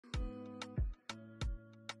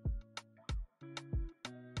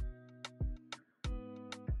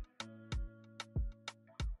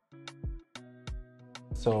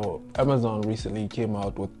So Amazon recently came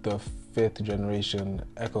out with the 5th generation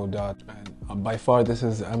Echo Dot, and by far this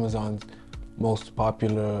is Amazon's most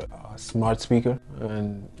popular smart speaker,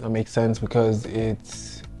 and that makes sense because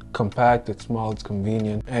it's compact, it's small, it's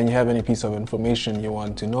convenient, and you have any piece of information you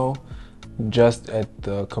want to know just at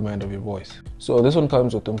the command of your voice. So this one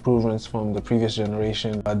comes with improvements from the previous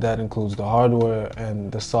generation. That includes the hardware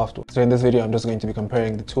and the software. So in this video, I'm just going to be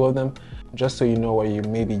comparing the two of them, just so you know what you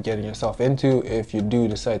may be getting yourself into if you do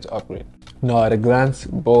decide to upgrade. Now, at a glance,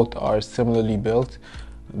 both are similarly built.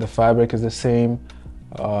 The fabric is the same,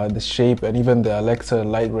 the shape, and even the Alexa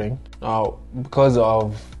light ring. Now, because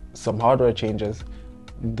of some hardware changes,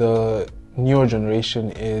 the newer generation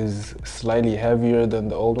is slightly heavier than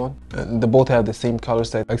the old one, and they both have the same color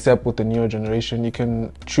set, except with the newer generation you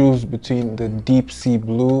can choose between the deep sea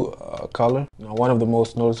blue color. Now, one of the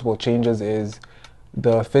most noticeable changes is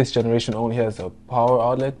the 5th generation only has a power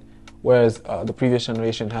outlet, whereas the previous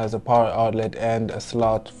generation has a power outlet and a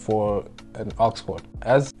slot for an aux port.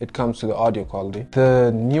 As it comes to the audio quality,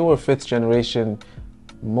 the newer 5th generation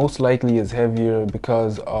most likely is heavier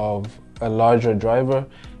because of a larger driver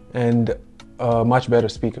and a much better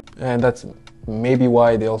speaker, and that's maybe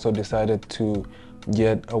why they also decided to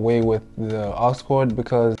get away with the aux port,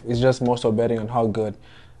 because it's just more so betting on how good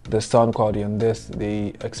the sound quality on this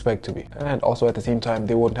they expect to be, and also at the same time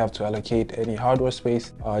they wouldn't have to allocate any hardware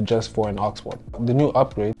space just for an aux port. The new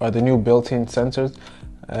upgrade are the new built-in sensors.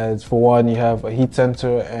 As for one, you have a heat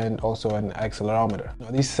sensor and also an accelerometer.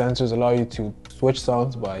 Now, these sensors allow you to switch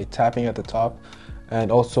sounds by tapping at the top, and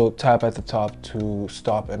also tap at the top to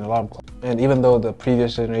stop an alarm clock. And even though the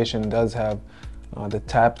previous generation does have the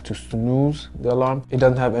tap to snooze the alarm, it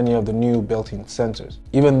doesn't have any of the new built-in sensors,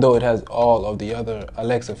 even though it has all of the other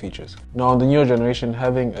Alexa features. Now, on the newer generation,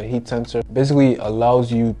 having a heat sensor basically allows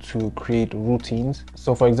you to create routines.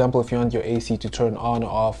 So for example, if you want your AC to turn on or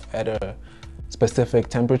off at a specific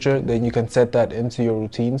temperature, then you can set that into your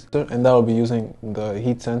routines, and that will be using the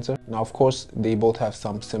heat sensor. Now, of course, they both have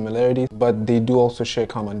some similarities, but they do also share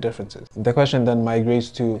common differences. The question then migrates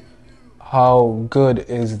to how good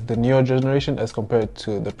is the newer generation as compared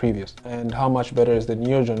to the previous, and how much better is the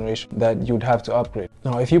newer generation that you'd have to upgrade.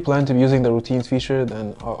 Now, if you plan to be using the routines feature,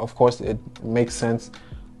 then of course it makes sense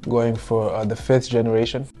going for the 5th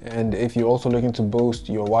generation. And if you're also looking to boost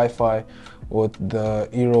your Wi-Fi with the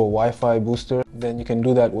Eero Wi-Fi booster, then you can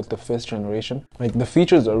do that with the 5th generation. Like, the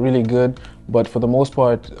features are really good, but for the most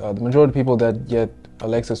part, the majority of people that get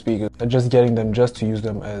Alexa speakers are just getting them just to use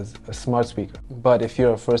them as a smart speaker. But if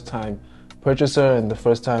you're a first-time purchaser and the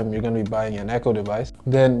first time you're going to be buying an Echo device,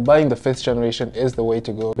 then buying the 5th generation is the way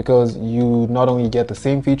to go, because you not only get the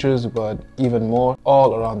same features but even more,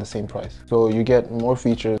 all around the same price. So you get more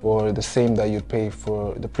features for the same that you'd pay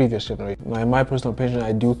for the previous generation. Now, in my personal opinion,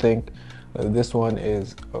 I do think this one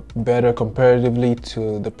is better comparatively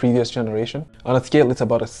to the previous generation. On a scale, it's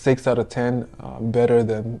about a 6 out of 10, better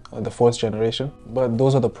than the 4th generation. But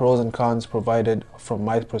those are the pros and cons provided from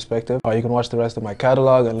my perspective. You can watch the rest of my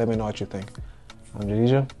catalog and let me know what you think. I'm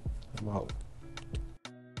Jadija. I'm out.